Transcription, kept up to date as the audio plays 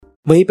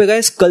वहीं पे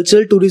guys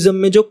cultural tourism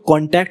में जो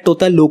कांटेक्ट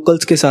होता है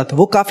लोकल्स के साथ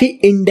वो काफी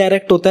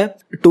इनडायरेक्ट होता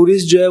है।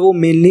 टूरिस्ट जो है वो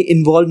मेनली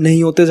इन्वॉल्व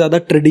नहीं होते ज्यादा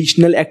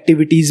ट्रेडिशनल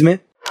एक्टिविटीज में।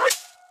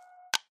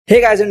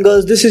 Hey guys and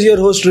girls, this is your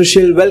host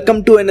Rushil.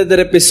 Welcome to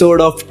another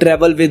episode of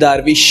Travel with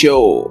RV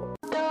Show.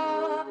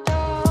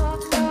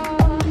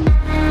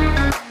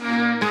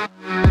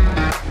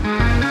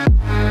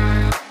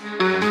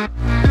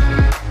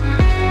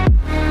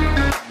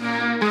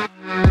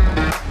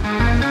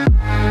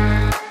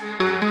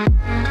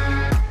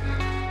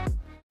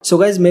 So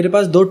guys मेरे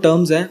पास दो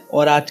टर्म्स हैं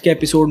और आज के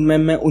एपिसोड में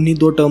मैं उन्हीं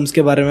दो टर्म्स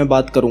के बारे में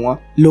बात करूंगा।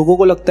 लोगों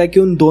को लगता है कि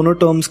उन दोनों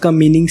टर्म्स का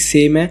मीनिंग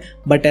सेम है,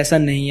 बट ऐसा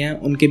नहीं है।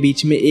 उनके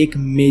बीच में एक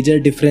मेजर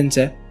डिफरेंस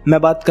है। मैं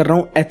बात कर रहा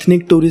हूँ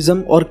एथनिक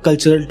टूरिज्म और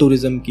कल्चरल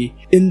टूरिज्म की।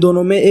 इन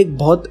दोनों में एक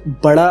बहुत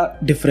बड़ा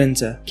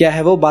डिफरेंस है। क्या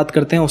है वो, बात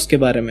करते हैं उसके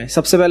बारे में।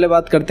 सबसे पहले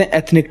बात करते हैं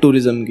एथनिक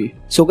टूरिज्म की।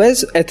 सो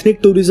गाइस एथनिक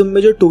टूरिज्म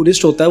में जो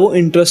टूरिस्ट होता है वो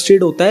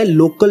इंटरेस्टेड होता है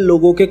लोकल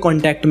लोगों के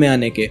कांटेक्ट में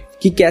आने के,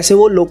 कि कैसे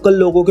वो लोकल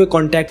लोगों के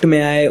कांटेक्ट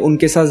में आए,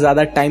 उनके साथ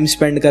ज़्यादा टाइम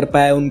स्पेंड कर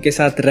पाए, उनके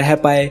साथ रह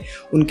पाए,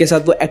 उनके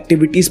साथ वो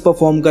एक्टिविटीज़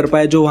परफॉर्म कर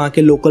पाए जो वहाँ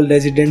के लोकल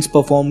रेजिडेंट्स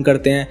परफॉर्म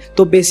करते हैं।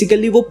 तो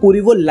बेसिकली वो पूरी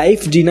वो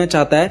लाइफ जीना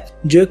चाहता है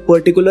जो एक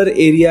पर्टिकुलर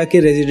एरिया के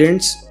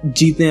रेजिडेंट्स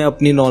जीते हैं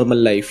अपनी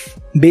नॉर्मल लाइफ।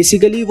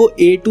 बेसिकली वो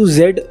A to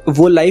Z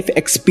वो लाइफ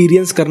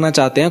एक्सपीरियंस करना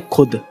चाहते हैं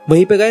खुद।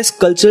 वहीं पे गाइस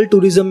कल्चरल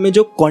टूरिज्म में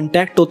जो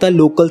कांटेक्ट होता है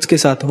लोकल्स के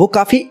साथ वो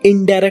काफी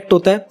इनडायरेक्ट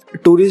होता है।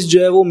 टूरिस्ट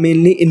जो है वो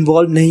मेनली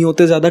इन्वॉल्व नहीं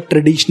होते ज्यादा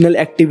ट्रेडिशनल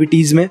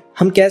एक्टिविटीज में।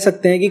 हम कह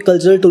सकते हैं कि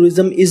cultural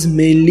tourism is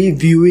mainly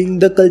viewing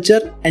the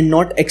culture and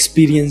not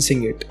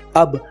experiencing it.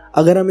 अब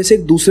अगर हम इसे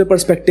एक दूसरे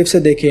पर्सपेक्टिव से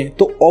देखें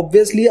तो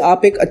ऑब्वियसली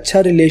आप एक अच्छा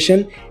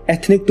रिलेशन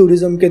एथनिक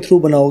टूरिज्म के थ्रू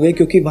बनाओगे,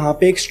 क्योंकि वहाँ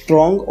पे एक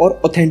स्ट्रॉन्ग और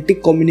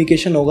ऑथेंटिक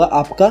कम्युनिकेशन होगा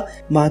आपका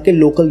वहाँ के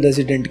लोकल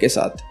रेजिडेंट के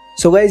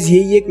साथ। सो गाइज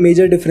यही एक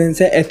मेजर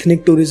डिफरेंस है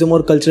एथनिक टूरिज्म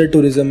और कल्चरल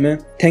टूरिज्म में।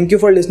 Thank you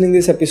for listening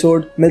this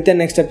episode. मिलते हैं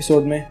नेक्स्ट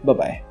एपिसोड में। Bye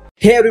bye.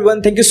 Hey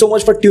everyone, thank you so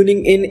much for tuning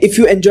in. If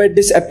you enjoyed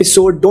this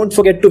episode, don't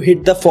forget to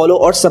hit the follow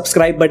or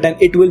subscribe button.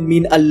 It will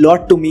mean a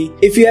lot to me.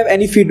 If you have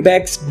any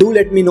feedbacks, do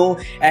let me know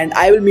and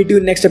I will meet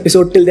you in next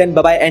episode. Till then,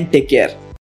 bye bye and take care.